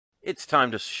It's time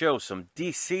to show some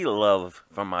DC love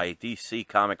from my DC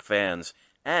comic fans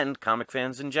and comic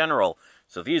fans in general.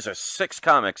 So these are 6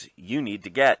 comics you need to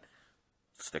get.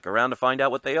 Stick around to find out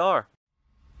what they are.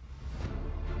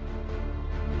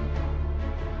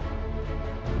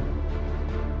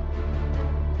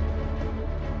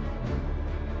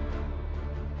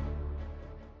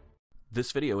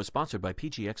 This video is sponsored by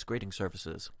PGX Grading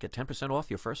Services. Get 10%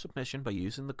 off your first submission by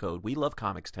using the code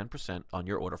WeLoveComics10% on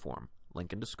your order form.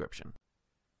 Link in description.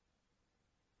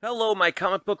 Hello, my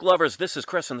comic book lovers. This is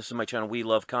Chris, and this is my channel, We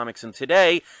Love Comics. And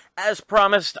today, as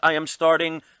promised, I am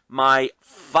starting my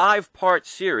 5-part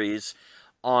series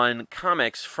on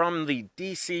comics from the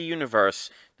DC Universe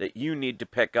that you need to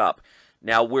pick up.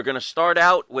 Now, we're going to start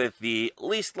out with the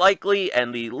least likely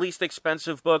and the least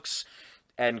expensive books,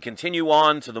 and continue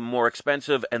on to the more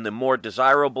expensive and the more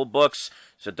desirable books.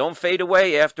 So don't fade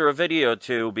away after a video or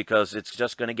two, because it's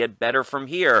just going to get better from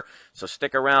here. So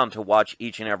stick around to watch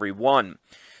each and every one.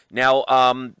 Now,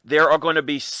 there are going to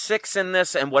be 6 in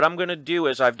this, and what I'm going to do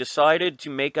is I've decided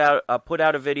to put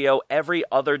out a video every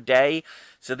other day,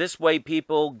 so this way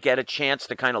people get a chance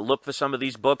to kind of look for some of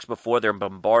these books before they're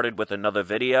bombarded with another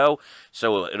video,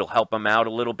 so it'll help them out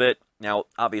a little bit. Now,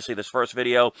 obviously, this first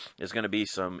video is going to be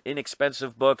some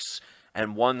inexpensive books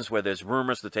and ones where there's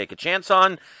rumors to take a chance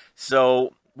on,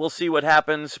 so we'll see what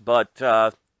happens, but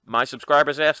my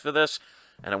subscribers asked for this,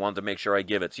 and I wanted to make sure I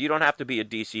give it. So you don't have to be a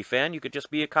DC fan. You could just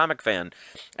be a comic fan.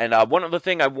 And one other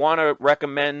thing I want to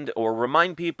recommend or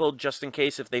remind people, just in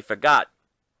case if they forgot,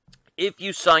 if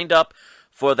you signed up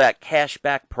for that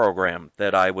cashback program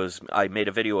that I made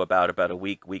a video about a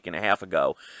week and a half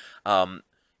ago,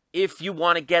 if you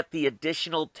want to get the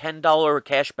additional $10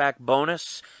 cashback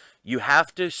bonus, you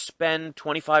have to spend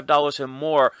 $25 or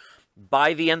more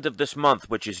by the end of this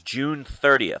month, which is June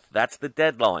 30th. That's the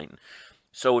deadline.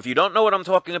 So if you don't know what I'm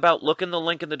talking about, look in the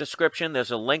link in the description.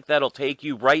 There's a link that'll take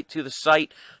you right to the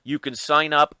site. You can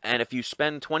sign up, and if you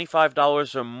spend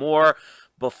 $25 or more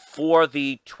before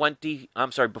the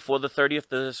 30th of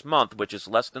this month, which is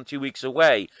less than 2 weeks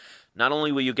away, not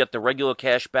only will you get the regular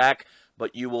cash back,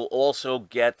 but you will also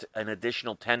get an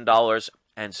additional $10.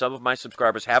 And some of my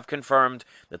subscribers have confirmed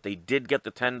that they did get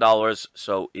the $10,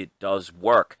 so it does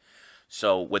work.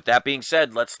 So with that being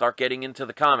said, let's start getting into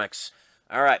the comics.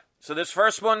 All right, so this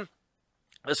first one,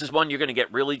 this is one you're going to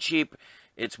get really cheap.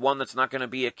 It's one that's not going to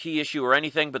be a key issue or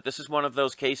anything, but this is one of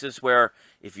those cases where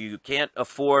if you can't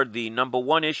afford the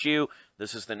 #1 issue,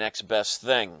 this is the next best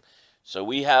thing. So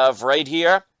we have right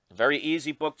here, a very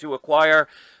easy book to acquire,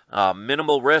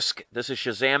 minimal risk. This is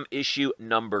Shazam issue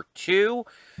 #2.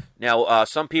 Now,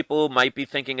 some people might be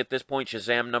thinking at this point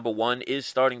Shazam #1 is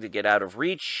starting to get out of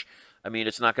reach. I mean,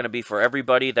 it's not going to be for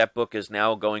everybody. That book is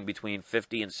now going between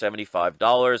 $50 and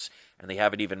 $75, and they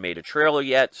haven't even made a trailer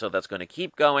yet, so that's going to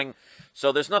keep going.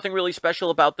 So there's nothing really special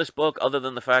about this book other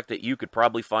than the fact that you could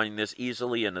probably find this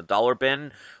easily in a dollar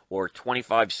bin or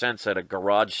 25 cents at a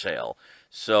garage sale.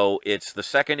 So it's the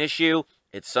second issue.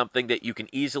 It's something that you can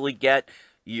easily get.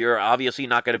 You're obviously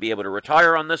not going to be able to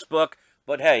retire on this book,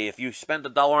 but hey, if you spend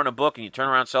 $1 on a book and you turn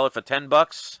around and sell it for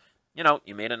 $10, you know,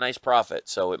 you made a nice profit,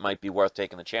 so it might be worth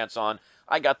taking the chance on.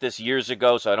 I got this years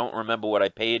ago, so I don't remember what I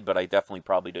paid, but I definitely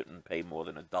probably didn't pay more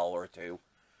than $1 or $2.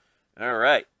 All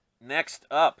right, next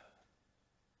up.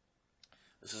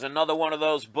 This is another one of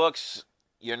those books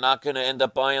you're not going to end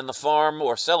up buying the farm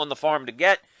or selling the farm to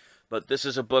get, but this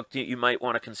is a book that you might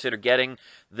want to consider getting.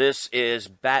 This is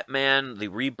Batman, the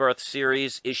Rebirth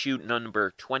series, issue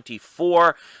number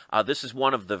 24. This is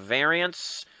one of the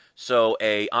variants. So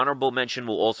a honorable mention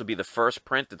will also be the first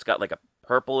print. It's got like a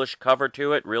purplish cover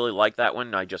to it. Really like that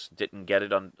one. I just didn't get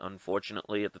it,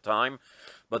 unfortunately, at the time.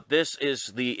 But this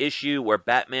is the issue where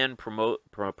Batman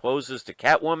proposes to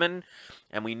Catwoman.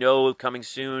 And we know coming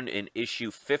soon in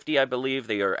issue 50, I believe,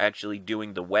 they are actually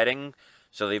doing the wedding.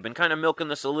 So they've been kind of milking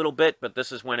this a little bit, but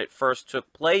this is when it first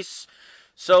took place.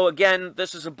 So again,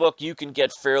 this is a book you can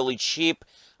get fairly cheap.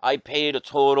 I paid a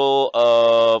total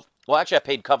of... Well, actually, I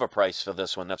paid cover price for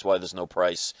this one. That's why there's no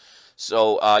price.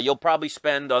 So you'll probably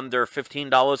spend under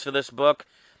 $15 for this book.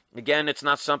 Again, it's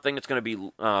not something that's going to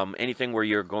be anything where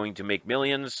you're going to make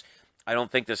millions. I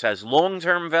don't think this has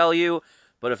long-term value.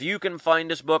 But if you can find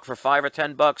this book for $5 or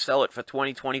 $10, sell it for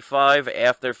 $20, $25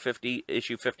 after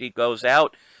issue 50 goes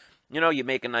out, you know, you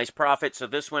make a nice profit. So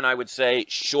this one, I would say,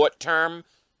 short-term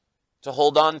to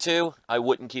hold on to. I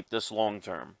wouldn't keep this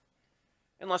long-term.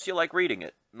 Unless you like reading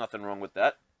it. Nothing wrong with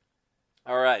that.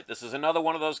 All right, this is another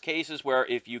one of those cases where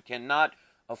if you cannot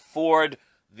afford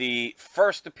the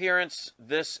first appearance,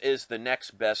 this is the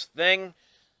next best thing.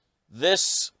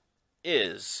 This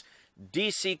is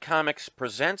DC Comics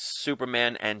presents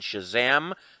Superman and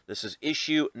Shazam. This is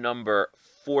issue number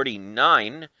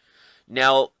 49.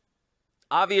 Now,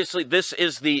 obviously, this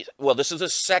is the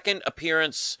second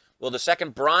appearance, the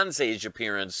second Bronze Age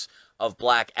appearance of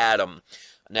Black Adam.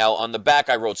 Now, on the back,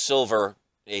 I wrote Silver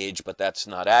Age, but that's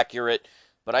not accurate.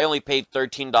 But I only paid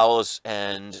 $13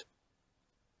 and,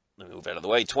 let me move out of the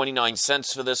way, 29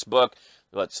 cents for this book.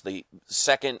 That's the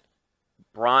second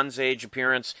Bronze Age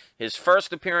appearance. His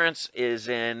first appearance is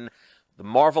in the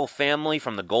Marvel family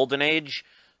from the Golden Age,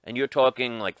 and you're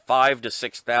talking like 5,000 to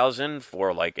 6,000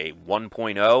 for like a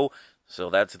 1.0.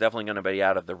 So that's definitely going to be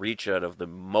out of the reach of the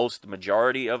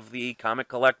majority of the comic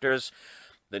collectors.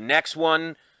 The next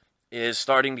one is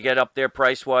starting to get up there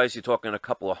price-wise. You're talking a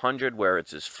couple of hundred, where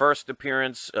it's his first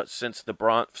appearance since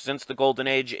the Golden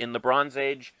Age in the Bronze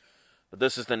Age. But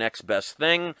this is the next best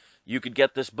thing. You could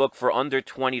get this book for under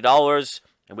 $20,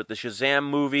 and with the Shazam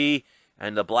movie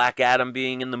and the Black Adam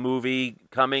being in the movie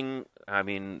coming, I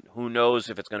mean, who knows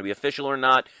if it's going to be official or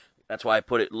not. That's why I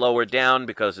put it lower down,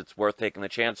 because it's worth taking the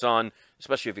chance on,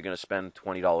 especially if you're going to spend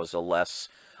 $20 or less.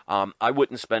 I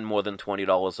wouldn't spend more than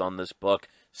 $20 on this book.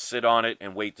 Sit on it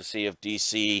and wait to see if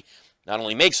DC not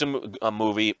only makes a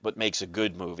movie, but makes a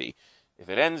good movie. If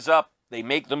it ends up, they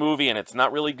make the movie and it's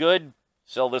not really good,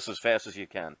 sell this as fast as you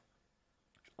can.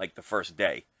 Like the first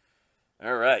day.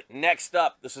 All right, next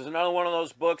up, this is another one of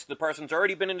those books. The person's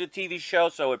already been in the TV show,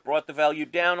 so it brought the value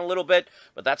down a little bit,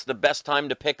 but that's the best time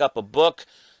to pick up a book,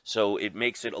 so it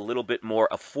makes it a little bit more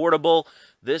affordable.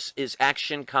 This is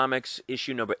Action Comics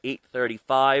issue number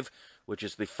 835, which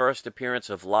is the first appearance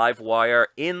of Livewire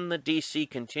in the DC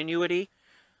continuity.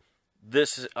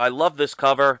 I love this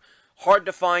cover. Hard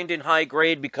to find in high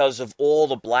grade because of all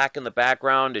the black in the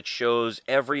background. It shows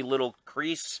every little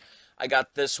crease. I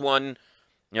got this one.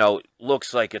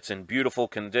 Looks like it's in beautiful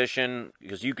condition,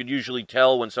 because you could usually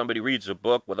tell when somebody reads a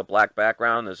book with a black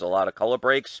background, there's a lot of color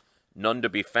breaks. None to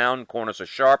be found. Corners are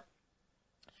sharp.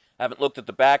 Haven't looked at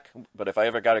the back, but if I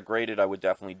ever got it graded, I would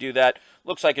definitely do that.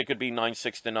 Looks like it could be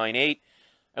 9.6 to 9.8.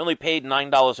 I only paid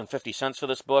 $9.50 for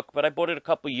this book, but I bought it a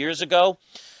couple years ago.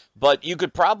 But you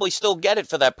could probably still get it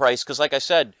for that price, because like I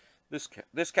said,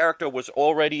 this character was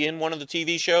already in one of the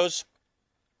TV shows.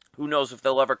 Who knows if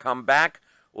they'll ever come back,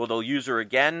 or they'll use her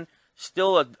again.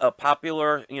 Still a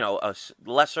popular, a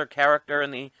lesser character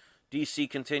in the DC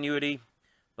continuity.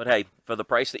 But hey, for the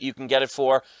price that you can get it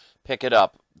for, pick it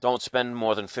up. Don't spend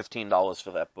more than $15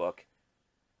 for that book.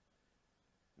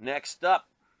 Next up,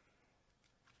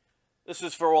 this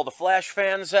is for all the Flash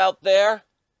fans out there.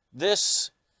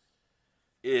 This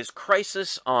is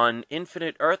Crisis on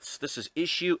Infinite Earths. This is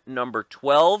issue number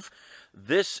 12.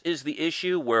 This is the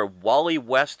issue where Wally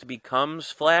West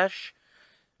becomes Flash.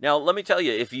 Now, let me tell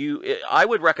you, I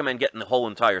would recommend getting the whole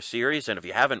entire series, and if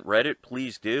you haven't read it,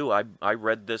 please do. I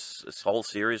read this whole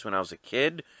series when I was a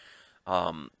kid.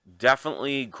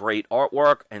 Definitely great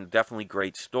artwork, and definitely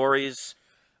great stories.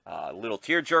 Little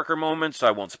tearjerker moments.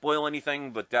 I won't spoil anything,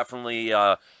 but definitely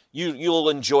you'll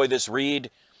enjoy this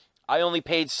read. I only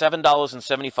paid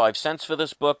 $7.75 for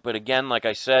this book, but again, like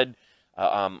I said,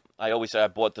 I always say I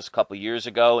bought this a couple years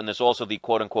ago, and there's also the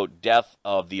quote-unquote death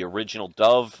of the original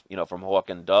Dove, from Hawk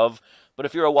and Dove. But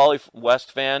if you're a Wally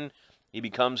West fan, he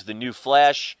becomes the new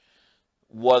Flash.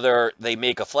 Whether they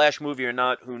make a Flash movie or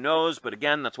not, who knows? But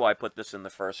again, that's why I put this in the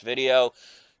first video.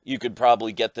 You could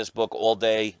probably get this book all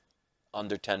day,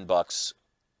 under $10.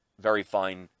 Very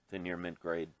fine to near mint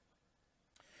grade.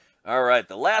 All right,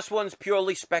 the last one's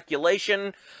purely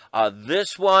speculation.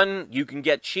 This one you can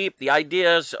get cheap. The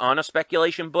idea is on a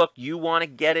speculation book, you want to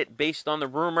get it based on the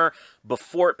rumor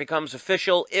before it becomes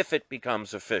official, if it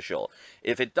becomes official.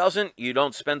 If it doesn't, you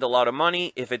don't spend a lot of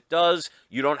money. If it does,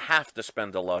 you don't have to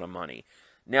spend a lot of money.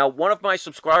 Now, one of my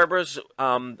subscribers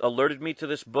alerted me to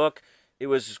this book. It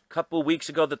was a couple of weeks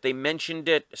ago that they mentioned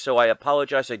it, so I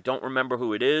apologize. I don't remember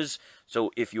who it is.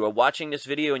 So if you are watching this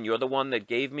video and you're the one that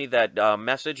gave me that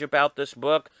message about this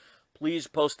book, please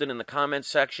post it in the comments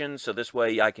section, so this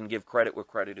way I can give credit where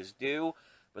credit is due.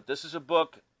 But this is a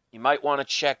book you might want to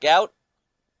check out.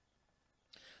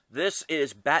 This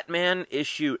is Batman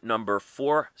issue number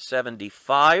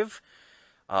 475.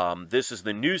 This is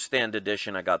the newsstand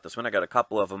edition. I got this one. I got a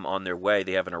couple of them on their way.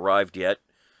 They haven't arrived yet.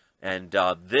 And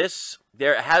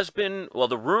there has been,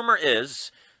 the rumor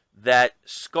is that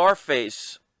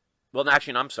Scarface,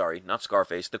 actually, I'm sorry, not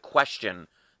Scarface, The Question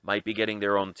might be getting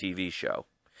their own TV show.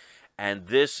 And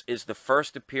this is the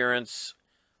first appearance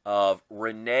of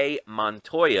Renee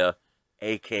Montoya,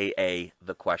 a.k.a.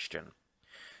 The Question.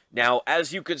 Now,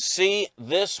 as you can see,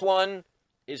 this one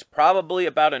is probably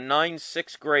about a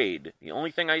 9.6 grade. The only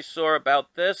thing I saw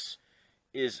about this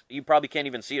is, you probably can't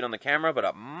even see it on the camera, but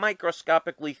a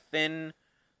microscopically thin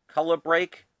color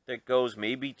break that goes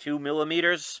maybe 2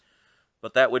 millimeters,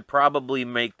 but that would probably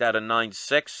make that a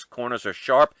 9.6. Corners are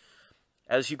sharp.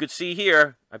 As you could see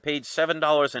here, I paid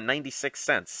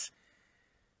 $7.96.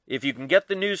 If you can get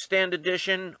the newsstand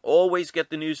edition, always get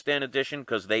the newsstand edition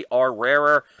because they are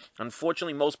rarer.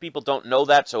 Unfortunately, most people don't know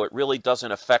that, so it really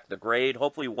doesn't affect the grade.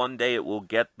 Hopefully one day it will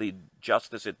get the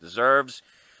justice it deserves.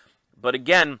 But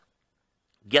again,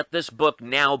 get this book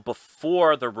now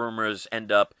before the rumors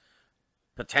end up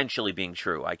potentially being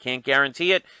true. I can't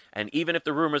guarantee it, and even if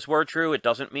the rumors were true, it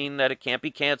doesn't mean that it can't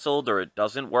be canceled or it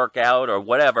doesn't work out or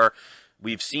whatever.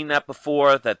 We've seen that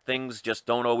before, that things just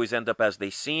don't always end up as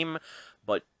they seem,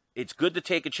 but it's good to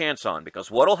take a chance on,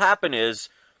 because what'll happen is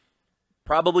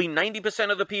probably 90%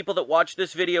 of the people that watch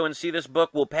this video and see this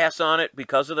book will pass on it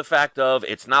because of the fact of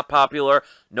it's not popular,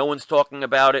 no one's talking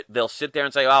about it. They'll sit there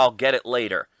and say, oh, I'll get it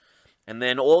later. And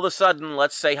then all of a sudden,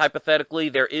 let's say hypothetically,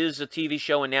 there is a TV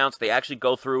show announced, they actually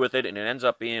go through with it, and it ends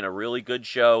up being a really good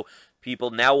show.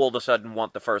 People now all of a sudden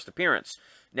want the first appearance.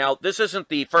 Now, this isn't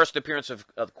the first appearance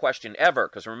of Question ever,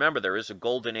 because remember, there is a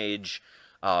Golden Age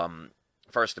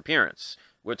first appearance.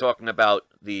 We're talking about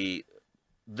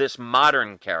this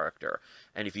modern character.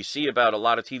 And if you see about a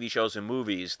lot of TV shows and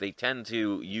movies, they tend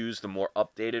to use the more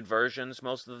updated versions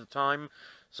most of the time.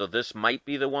 So this might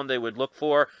be the one they would look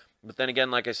for. But then again,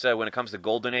 like I said, when it comes to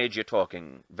Golden Age, you're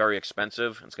talking very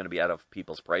expensive. It's going to be out of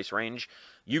people's price range.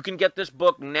 You can get this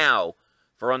book now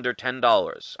for under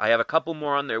 $10. I have a couple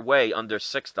more on their way under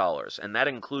 $6, and that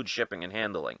includes shipping and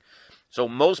handling. So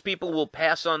most people will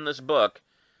pass on this book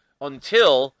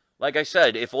until, like I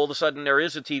said, if all of a sudden there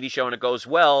is a TV show and it goes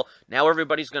well, now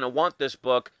everybody's going to want this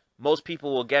book. Most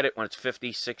people will get it when it's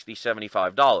 $50, $60,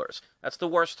 $75. That's the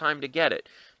worst time to get it.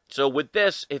 So with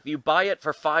this, if you buy it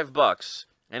for $5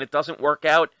 and it doesn't work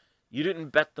out, you didn't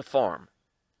bet the farm.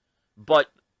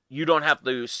 But you don't have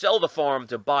to sell the farm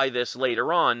to buy this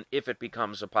later on if it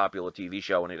becomes a popular TV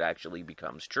show and it actually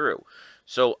becomes true.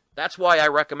 So that's why I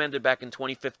recommended back in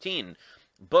 2015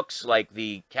 books like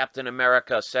the Captain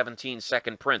America 17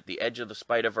 second print, the Edge of the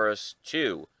Spider-Verse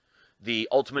 2, the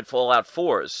Ultimate Fallout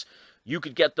 4s. You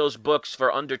could get those books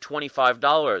for under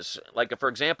 $25. Like, for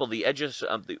example, the Edge of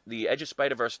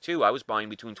Spider-Verse 2, I was buying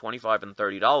between $25 and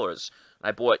 $30.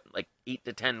 I bought like 8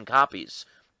 to 10 copies.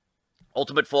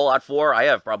 Ultimate Fallout 4, I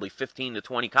have probably 15 to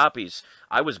 20 copies.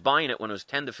 I was buying it when it was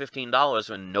 $10 to $15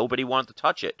 and nobody wanted to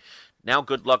touch it. Now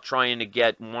good luck trying to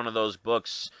get one of those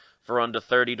books for under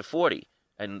 $30 to $40.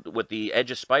 And with the Edge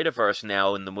of Spider-Verse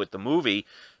now and with the movie,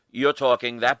 you're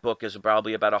talking that book is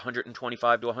probably about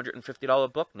 $125 to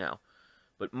 $150 book now.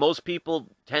 But most people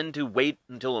tend to wait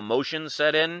until emotions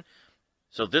set in.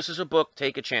 So this is a book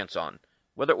take a chance on.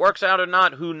 Whether it works out or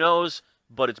not, who knows?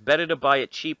 But it's better to buy it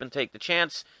cheap and take the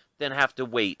chance than have to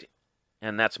wait.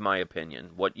 And that's my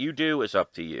opinion. What you do is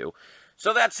up to you.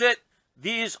 So that's it.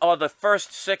 These are the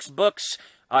first 6 books.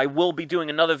 I will be doing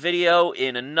another video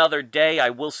in another day. I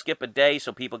will skip a day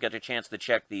so people get a chance to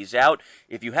check these out.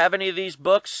 If you have any of these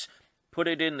books, put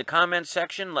it in the comments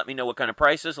section. Let me know what kind of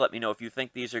prices. Let me know if you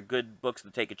think these are good books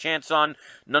to take a chance on.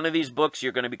 None of these books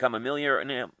you're going to become a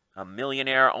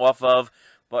millionaire off of.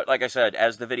 But like I said,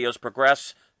 as the videos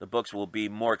progress, the books will be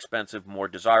more expensive, more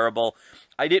desirable.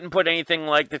 I didn't put anything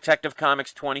like Detective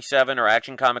Comics 27 or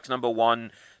Action Comics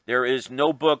 #1. There is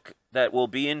no book that will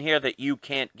be in here that you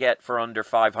can't get for under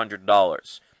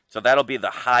 $500. So that'll be the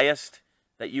highest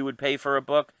that you would pay for a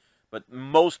book. But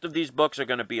most of these books are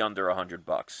going to be under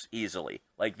 $100 easily.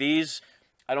 Like these,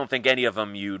 I don't think any of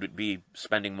them you'd be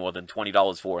spending more than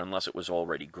 $20 for unless it was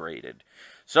already graded.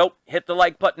 So hit the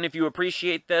like button if you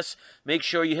appreciate this. Make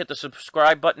sure you hit the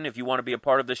subscribe button if you want to be a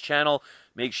part of this channel.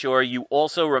 Make sure you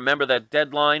also remember that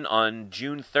deadline on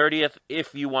June 30th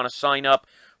if you want to sign up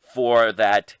for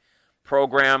that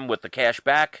program with the cash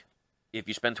back. If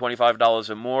you spend $25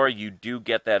 or more, you do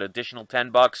get that additional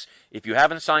 $10. If you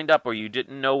haven't signed up or you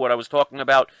didn't know what I was talking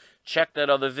about, check that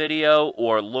other video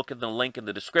or look at the link in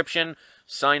the description.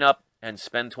 Sign up and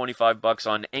spend $25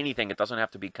 on anything. It doesn't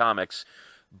have to be comics.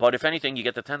 But if anything, you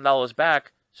get the $10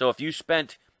 back. So if you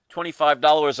spent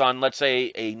 $25 on, let's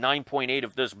say, a 9.8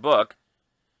 of this book,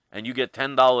 and you get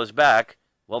 $10 back,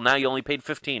 well, now you only paid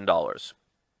 $15.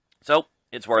 So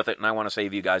it's worth it, and I want to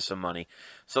save you guys some money.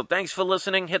 So thanks for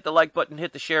listening. Hit the like button,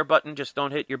 hit the share button. Just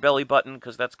don't hit your belly button,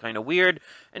 because that's kind of weird.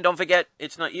 And don't forget,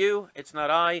 it's not you, it's not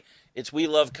I, it's We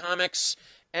Love Comics.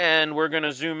 And we're going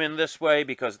to zoom in this way,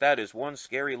 because that is one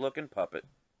scary-looking puppet.